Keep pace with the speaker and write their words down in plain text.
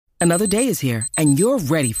Another day is here, and you're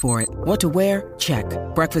ready for it. What to wear? Check.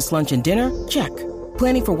 Breakfast, lunch, and dinner? Check.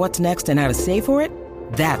 Planning for what's next and how to save for it?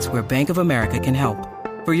 That's where Bank of America can help.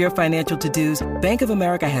 For your financial to-dos, Bank of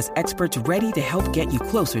America has experts ready to help get you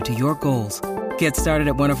closer to your goals. Get started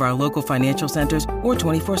at one of our local financial centers or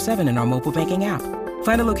 24/7 in our mobile banking app.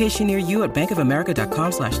 Find a location near you at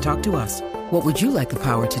bankofamerica.com/talktous. What would you like the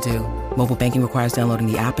power to do? Mobile banking requires downloading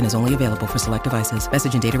the app and is only available for select devices.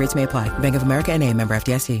 Message and data rates may apply. Bank of America N.A., member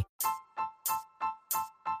FDIC.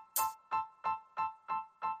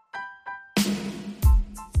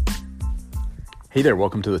 Hey there,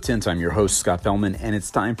 welcome to The Tint. I'm your host, Scott Fellman, and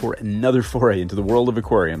it's time for another foray into the world of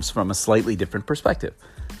aquariums from a slightly different perspective.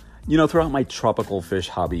 You know, throughout my tropical fish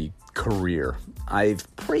hobby career,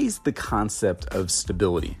 I've praised the concept of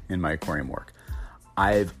stability in my aquarium work.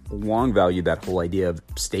 I've long valued that whole idea of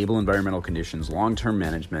stable environmental conditions, long-term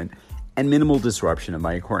management, and minimal disruption of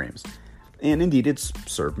my aquariums. And indeed, it's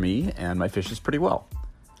served me and my fishes pretty well.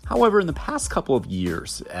 However, in the past couple of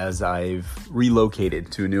years, as I've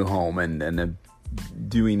relocated to a new home and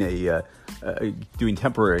doing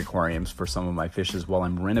temporary aquariums for some of my fishes while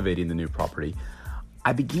I'm renovating the new property,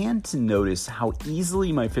 I began to notice how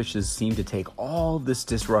easily my fishes seem to take all this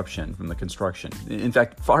disruption from the construction. In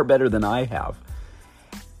fact, far better than I have.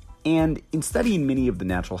 And in studying many of the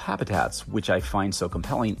natural habitats, which I find so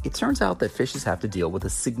compelling, it turns out that fishes have to deal with a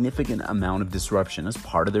significant amount of disruption as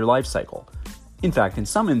part of their life cycle. In fact, in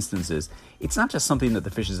some instances, it's not just something that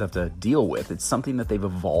the fishes have to deal with, it's something that they've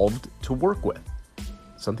evolved to work with,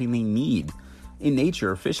 something they need. In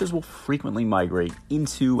nature, fishes will frequently migrate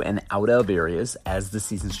into and out of areas as the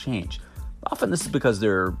seasons change. Often this is because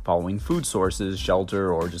they're following food sources,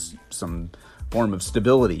 shelter, or just some form of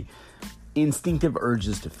stability. Instinctive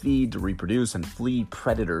urges to feed, to reproduce, and flee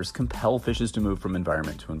predators compel fishes to move from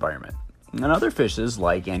environment to environment. And other fishes,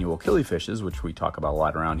 like annual killifishes, which we talk about a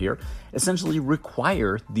lot around here, essentially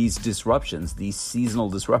require these disruptions, these seasonal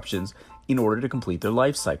disruptions, in order to complete their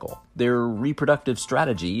life cycle. Their reproductive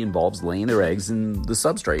strategy involves laying their eggs in the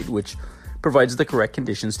substrate, which provides the correct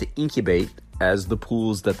conditions to incubate as the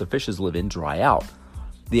pools that the fishes live in dry out.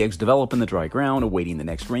 The eggs develop in the dry ground, awaiting the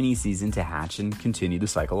next rainy season to hatch and continue the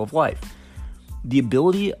cycle of life. The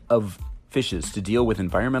ability of fishes to deal with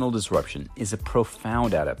environmental disruption is a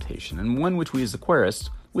profound adaptation, and one which we as aquarists,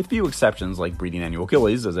 with few exceptions like breeding annual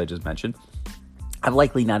killies, as I just mentioned, have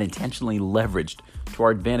likely not intentionally leveraged to our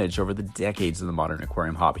advantage over the decades of the modern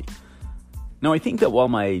aquarium hobby. Now, I think that while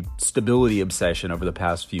my stability obsession over the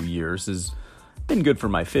past few years has been good for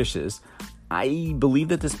my fishes, I believe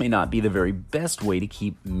that this may not be the very best way to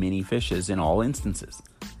keep many fishes in all instances.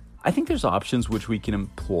 I think there's options which we can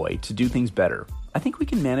employ to do things better. I think we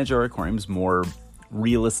can manage our aquariums more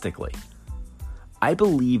realistically. I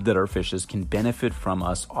believe that our fishes can benefit from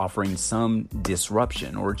us offering some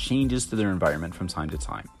disruption or changes to their environment from time to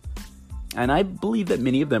time. And I believe that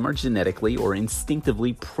many of them are genetically or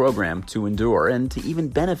instinctively programmed to endure and to even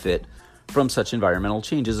benefit from such environmental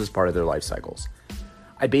changes as part of their life cycles.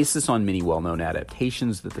 I base this on many well-known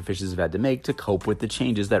adaptations that the fishes have had to make to cope with the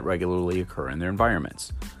changes that regularly occur in their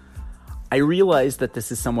environments. I realize that this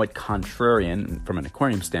is somewhat contrarian from an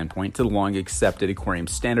aquarium standpoint to the long-accepted aquarium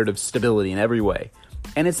standard of stability in every way,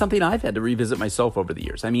 and it's something I've had to revisit myself over the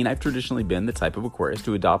years. I mean, I've traditionally been the type of aquarist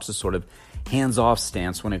who adopts a sort of hands-off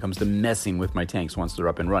stance when it comes to messing with my tanks once they're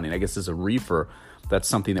up and running. I guess as a reefer, that's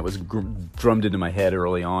something that was drummed into my head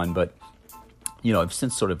early on, but you know, I've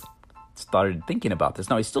since sort of started thinking about this.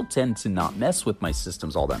 Now, I still tend to not mess with my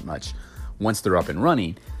systems all that much once they're up and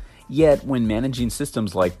running. Yet, when managing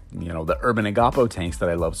systems like, the Urban Agapo tanks that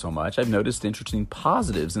I love so much, I've noticed interesting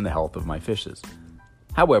positives in the health of my fishes.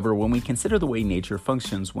 However, when we consider the way nature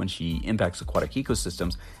functions when she impacts aquatic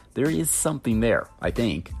ecosystems, there is something there, I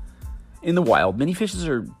think. In the wild, many fishes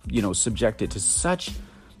are, subjected to such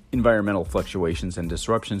environmental fluctuations and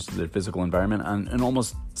disruptions to their physical environment on an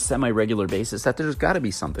almost semi-regular basis that there's got to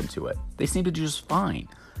be something to it. They seem to do just fine.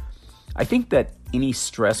 I think that any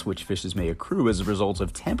stress which fishes may accrue as a result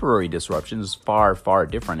of temporary disruption is far, far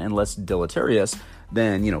different and less deleterious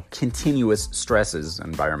than, continuous stresses,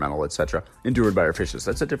 environmental, etc., endured by our fishes.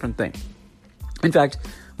 That's a different thing. In fact,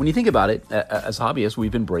 when you think about it, as hobbyists,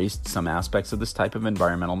 we've embraced some aspects of this type of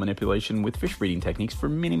environmental manipulation with fish breeding techniques for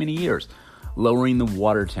many, many years. Lowering the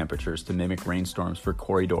water temperatures to mimic rainstorms for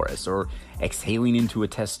Corydoras, or exhaling into a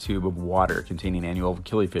test tube of water containing annual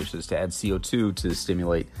killifishes to add CO2 to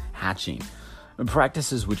stimulate hatching.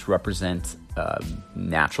 Practices which represent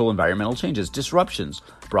natural environmental changes, disruptions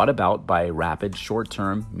brought about by rapid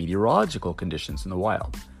short-term meteorological conditions in the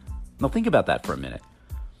wild. Now think about that for a minute.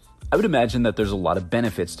 I would imagine that there's a lot of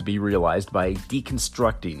benefits to be realized by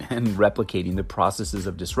deconstructing and replicating the processes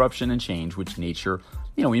of disruption and change which nature,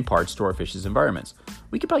 imparts to our fish's environments.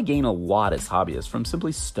 We could probably gain a lot as hobbyists from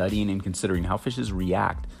simply studying and considering how fishes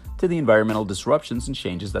react to the environmental disruptions and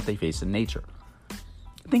changes that they face in nature.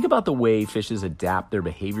 Think about the way fishes adapt their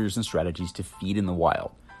behaviors and strategies to feed in the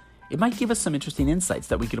wild. It might give us some interesting insights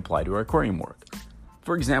that we could apply to our aquarium work.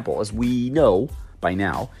 For example, as we know by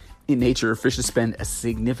now, in nature, fishes spend a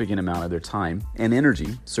significant amount of their time and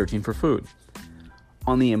energy searching for food.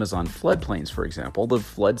 On the Amazon floodplains, for example, the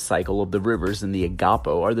flood cycle of the rivers and the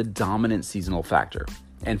Agapo are the dominant seasonal factor,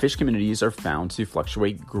 and fish communities are found to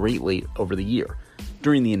fluctuate greatly over the year.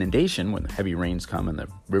 During the inundation, when the heavy rains come and the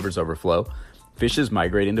rivers overflow, fishes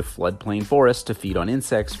migrate into floodplain forests to feed on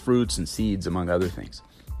insects, fruits, and seeds, among other things.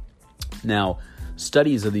 Now,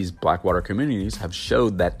 studies of these blackwater communities have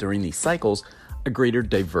showed that during these cycles, a greater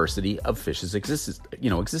diversity of fishes exists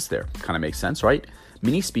there. Kind of makes sense, right?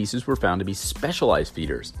 Many species were found to be specialized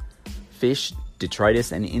feeders. Fish,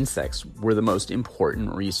 detritus, and insects were the most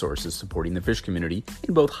important resources supporting the fish community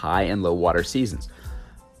in both high and low water seasons.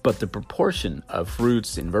 But the proportion of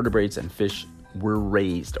fruits, invertebrates, and fish were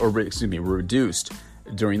reduced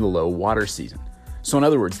during the low water season. So in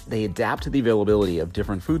other words, they adapt to the availability of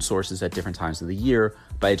different food sources at different times of the year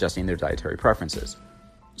by adjusting their dietary preferences.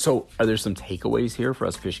 So are there some takeaways here for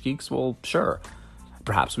us fish geeks? Well, sure.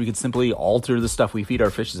 Perhaps we could simply alter the stuff we feed our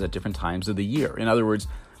fishes at different times of the year. In other words,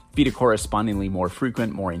 feed a correspondingly more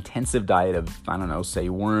frequent, more intensive diet of, say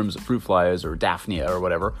worms, fruit flies, or Daphnia or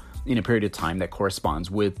whatever in a period of time that corresponds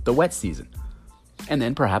with the wet season. And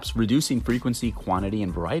then perhaps reducing frequency, quantity,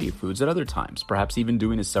 and variety of foods at other times, perhaps even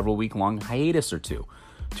doing a several-week-long hiatus or two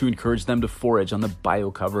to encourage them to forage on the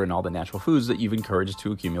biocover and all the natural foods that you've encouraged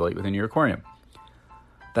to accumulate within your aquarium.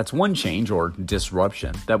 That's one change or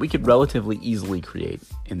disruption that we could relatively easily create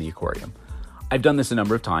in the aquarium. I've done this a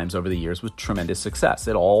number of times over the years with tremendous success.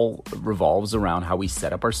 It all revolves around how we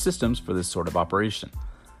set up our systems for this sort of operation.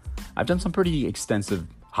 I've done some pretty extensive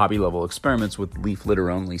hobby-level experiments with leaf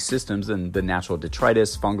litter-only systems and the natural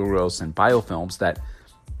detritus, fungal growths, and biofilms that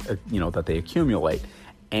they accumulate.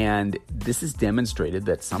 And this has demonstrated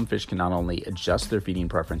that some fish can not only adjust their feeding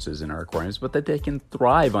preferences in our aquariums, but that they can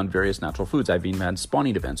thrive on various natural foods. I've even had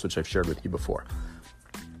spawning events, which I've shared with you before.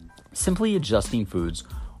 Simply adjusting foods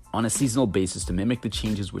on a seasonal basis to mimic the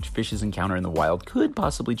changes which fishes encounter in the wild could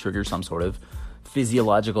possibly trigger some sort of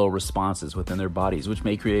physiological responses within their bodies, which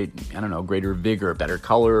may create, greater vigor, better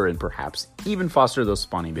color, and perhaps even foster those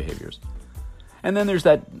spawning behaviors. And then there's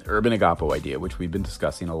that urban Agapo idea, which we've been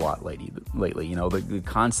discussing a lot lately. The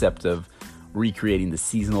concept of recreating the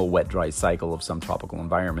seasonal wet-dry cycle of some tropical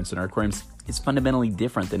environments in our aquariums is fundamentally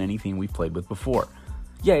different than anything we've played with before.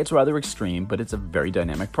 Yeah, it's rather extreme, but it's a very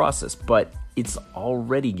dynamic process. But it's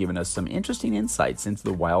already given us some interesting insights into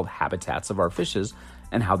the wild habitats of our fishes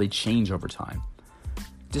and how they change over time.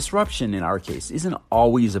 Disruption, in our case, isn't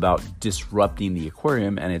always about disrupting the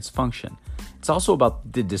aquarium and its function. It's also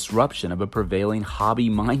about the disruption of a prevailing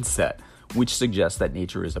hobby mindset, which suggests that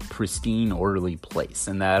nature is a pristine, orderly place,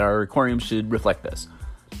 and that our aquarium should reflect this.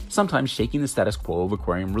 Sometimes shaking the status quo of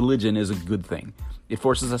aquarium religion is a good thing. It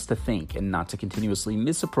forces us to think and not to continuously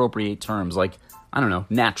misappropriate terms like,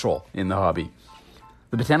 natural in the hobby.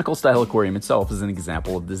 The botanical style aquarium itself is an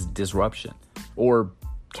example of this disruption, or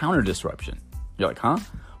counter-disruption. You're like, huh?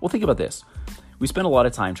 Well, think about this. We spend a lot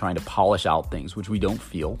of time trying to polish out things which we don't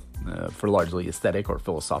feel, for largely aesthetic or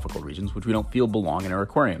philosophical reasons, which we don't feel belong in our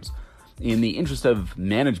aquariums. In the interest of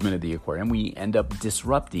management of the aquarium, we end up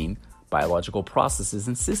disrupting biological processes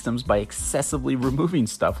and systems by excessively removing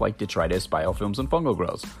stuff like detritus, biofilms, and fungal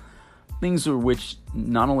growths. Things are which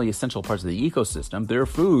not only essential parts of the ecosystem, they're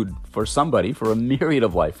food for somebody, for a myriad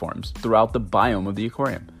of life forms throughout the biome of the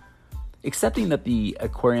aquarium. Accepting that the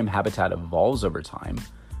aquarium habitat evolves over time,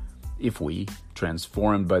 if we,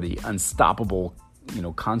 transformed by the unstoppable,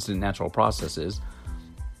 constant natural processes,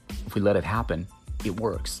 if we let it happen, it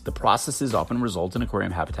works. The processes often result in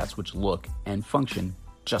aquarium habitats which look and function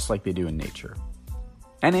just like they do in nature.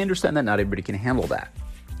 And I understand that not everybody can handle that.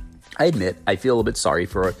 I admit I feel a bit sorry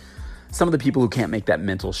for some of the people who can't make that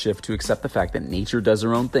mental shift to accept the fact that nature does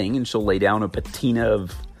her own thing and she'll lay down a patina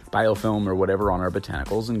of biofilm or whatever on our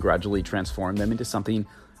botanicals and gradually transform them into something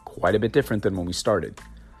quite a bit different than when we started.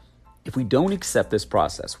 If we don't accept this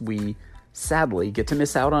process, we sadly get to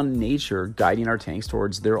miss out on nature guiding our tanks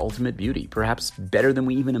towards their ultimate beauty, perhaps better than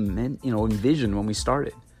we even envisioned when we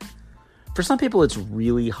started. For some people, it's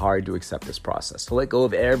really hard to accept this process, to let go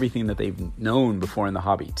of everything that they've known before in the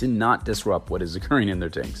hobby, to not disrupt what is occurring in their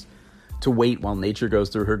tanks, to wait while nature goes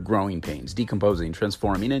through her growing pains, decomposing,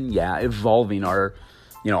 transforming, and evolving our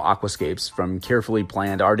aquascapes, from carefully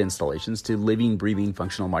planned art installations to living, breathing,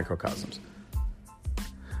 functional microcosms.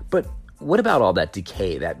 But what about all that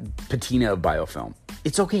decay, that patina of biofilm?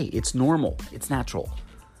 It's okay, it's normal, it's natural.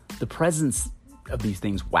 The presence of these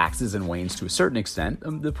things waxes and wanes to a certain extent,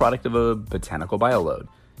 the product of a botanical bioload.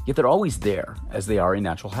 Yet they're always there, as they are in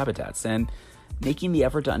natural habitats, and making the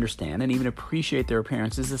effort to understand and even appreciate their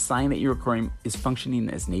appearance is a sign that your aquarium is functioning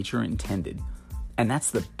as nature intended. And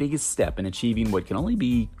that's the biggest step in achieving what can only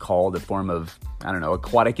be called a form of,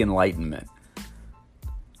 aquatic enlightenment.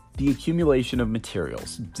 The accumulation of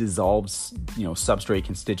materials dissolves, substrate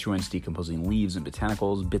constituents, decomposing leaves and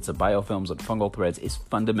botanicals, bits of biofilms and fungal threads is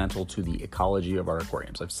fundamental to the ecology of our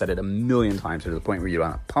aquariums. I've said it a million times to the point where you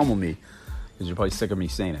want to pummel me because you're probably sick of me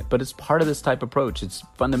saying it. But it's part of this type of approach. It's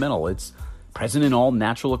fundamental. It's present in all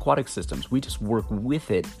natural aquatic systems. We just work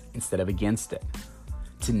with it instead of against it,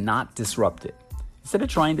 to not disrupt it. Instead of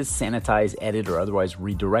trying to sanitize, edit, or otherwise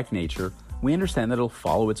redirect nature, we understand that it'll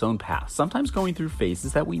follow its own path, sometimes going through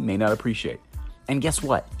phases that we may not appreciate. And guess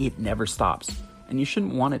what? It never stops, and you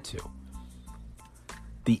shouldn't want it to.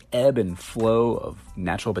 The ebb and flow of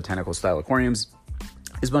natural botanical style aquariums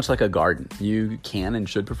is much like a garden. You can and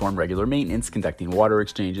should perform regular maintenance, conducting water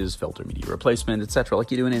exchanges, filter media replacement, etc.,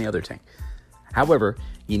 like you do in any other tank. However,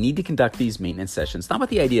 you need to conduct these maintenance sessions not with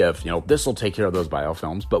the idea of, this will take care of those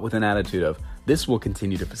biofilms, but with an attitude of this will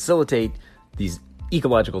continue to facilitate these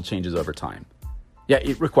ecological changes over time. Yeah,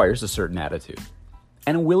 it requires a certain attitude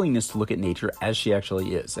and a willingness to look at nature as she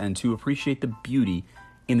actually is and to appreciate the beauty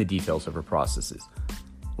in the details of her processes,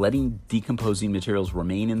 letting decomposing materials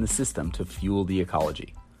remain in the system to fuel the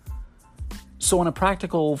ecology. So on a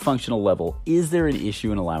practical, functional level, is there an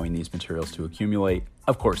issue in allowing these materials to accumulate?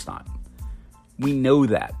 Of course not. We know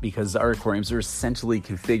that because our aquariums are essentially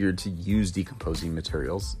configured to use decomposing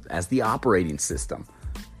materials as the operating system.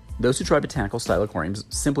 Those who try botanical style aquariums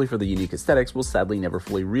simply for the unique aesthetics will sadly never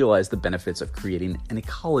fully realize the benefits of creating an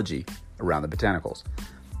ecology around the botanicals.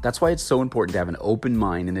 That's why it's so important to have an open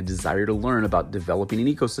mind and a desire to learn about developing an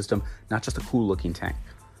ecosystem, not just a cool looking tank.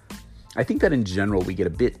 I think that in general we get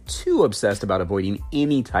a bit too obsessed about avoiding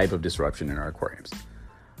any type of disruption in our aquariums.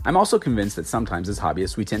 I'm also convinced that sometimes as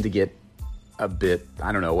hobbyists we tend to get a bit,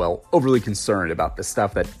 overly concerned about the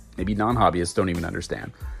stuff that maybe non-hobbyists don't even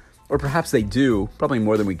understand. Or perhaps they do, probably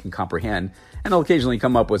more than we can comprehend, and they'll occasionally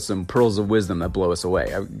come up with some pearls of wisdom that blow us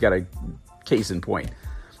away. I've got a case in point.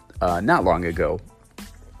 Not long ago,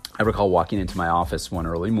 I recall walking into my office one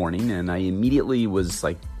early morning, and I immediately was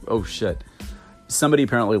like, oh shit. Somebody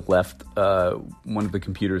apparently left one of the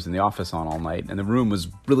computers in the office on all night, and the room was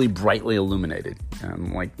really brightly illuminated. And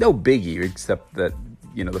I'm like, no biggie, except that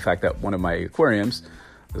the fact that one of my aquariums,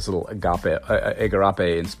 this little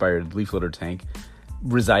agarape-inspired leaf litter tank,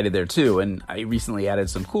 resided there too. And I recently added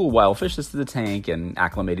some cool wild fishes to the tank and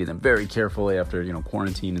acclimated them very carefully after,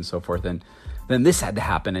 quarantine and so forth. And then this had to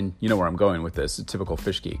happen, and you know where I'm going with this, a typical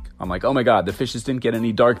fish geek. I'm like, oh my God, the fishes didn't get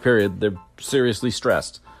any dark period. They're seriously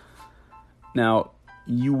stressed. Now,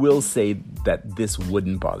 you will say that this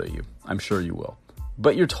wouldn't bother you. I'm sure you will.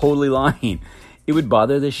 But you're totally lying. It would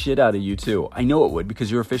bother the shit out of you too. I know it would because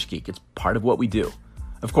you're a fish geek. It's part of what we do.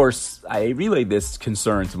 Of course, I relayed this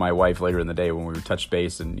concern to my wife later in the day when we were touched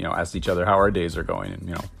base and, asked each other how our days are going.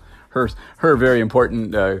 And, her very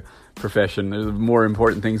important profession, there's more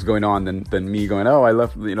important things going on than me going, oh, I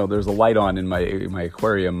left, there's a light on in my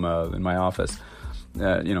aquarium in my office.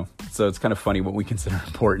 So it's kind of funny what we consider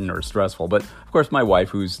important or stressful. But of course, my wife,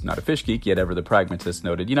 who's not a fish geek, yet ever the pragmatist,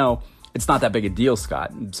 noted, it's not that big a deal,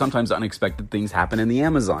 Scott. Sometimes unexpected things happen in the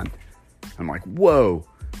Amazon. I'm like, whoa,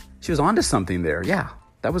 she was onto something there. Yeah,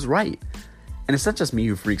 that was right. And it's not just me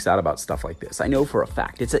who freaks out about stuff like this. I know for a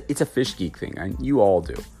fact it's a fish geek thing. You all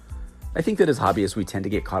do. I think that as hobbyists, we tend to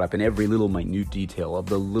get caught up in every little minute detail of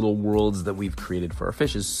the little worlds that we've created for our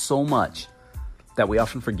fishes so much that we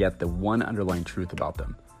often forget the one underlying truth about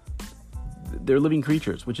them. They're living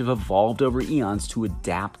creatures which have evolved over eons to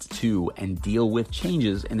adapt to and deal with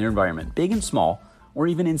changes in their environment, big and small, or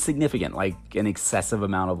even insignificant, like an excessive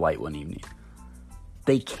amount of light one evening.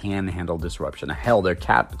 They can handle disruption. Hell, they're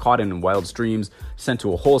caught in wild streams, sent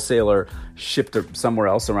to a wholesaler, shipped to somewhere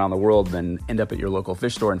else around the world, then end up at your local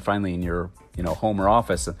fish store and finally in your home or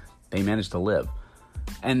office. They manage to live.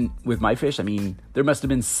 And with my fish, there must have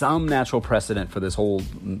been some natural precedent for this whole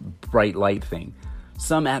bright light thing.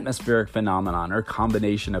 Some atmospheric phenomenon or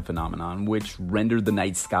combination of phenomenon which rendered the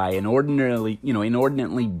night sky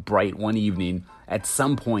inordinately bright one evening at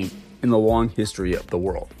some point in the long history of the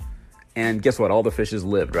world. And guess what? All the fishes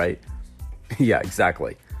lived, right? Yeah,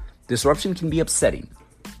 exactly. Disruption can be upsetting,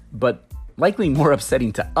 but likely more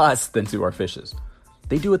upsetting to us than to our fishes.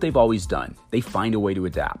 They do what they've always done. They find a way to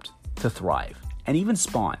adapt, to thrive, and even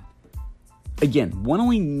spawn. Again, one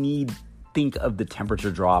only need think of the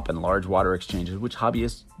temperature drop and large water exchanges which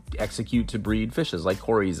hobbyists execute to breed fishes like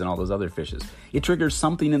cories and all those other fishes. It triggers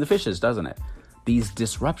something in the fishes, doesn't it? These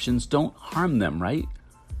disruptions don't harm them, right?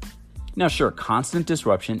 Now, sure, constant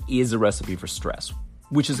disruption is a recipe for stress,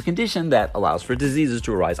 which is a condition that allows for diseases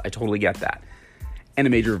to arise. I totally get that. And a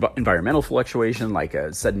major environmental fluctuation like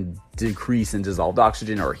a sudden decrease in dissolved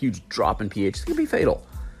oxygen or a huge drop in pH can be fatal.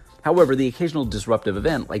 However, the occasional disruptive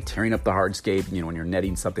event, like tearing up the hardscape, when you're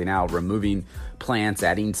netting something out, removing plants,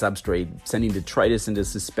 adding substrate, sending detritus into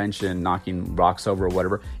suspension, knocking rocks over or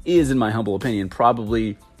whatever, is, in my humble opinion,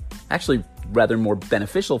 probably actually rather more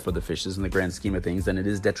beneficial for the fishes in the grand scheme of things than it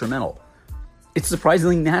is detrimental. It's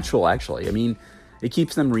surprisingly natural, actually. I mean, it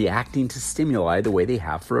keeps them reacting to stimuli the way they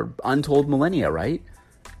have for untold millennia, right?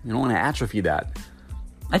 You don't want to atrophy that.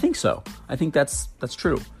 I think so. I think that's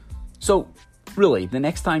true. So, really, the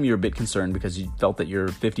next time you're a bit concerned because you felt that your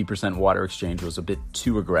 50% water exchange was a bit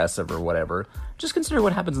too aggressive or whatever, just consider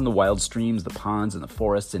what happens in the wild streams, the ponds, and the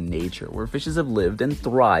forests in nature, where fishes have lived and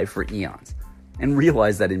thrived for eons. And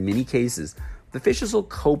realize that in many cases, the fishes will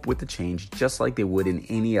cope with the change just like they would in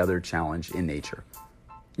any other challenge in nature.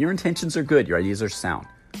 Your intentions are good, your ideas are sound.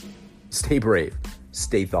 Stay brave,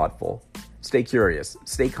 stay thoughtful, stay curious,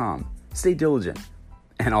 stay calm, stay diligent,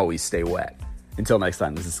 and always stay wet. Until next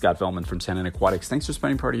time, this is Scott Fellman from Tannin Aquatics. Thanks for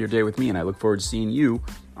spending part of your day with me, and I look forward to seeing you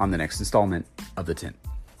on the next installment of The Tint.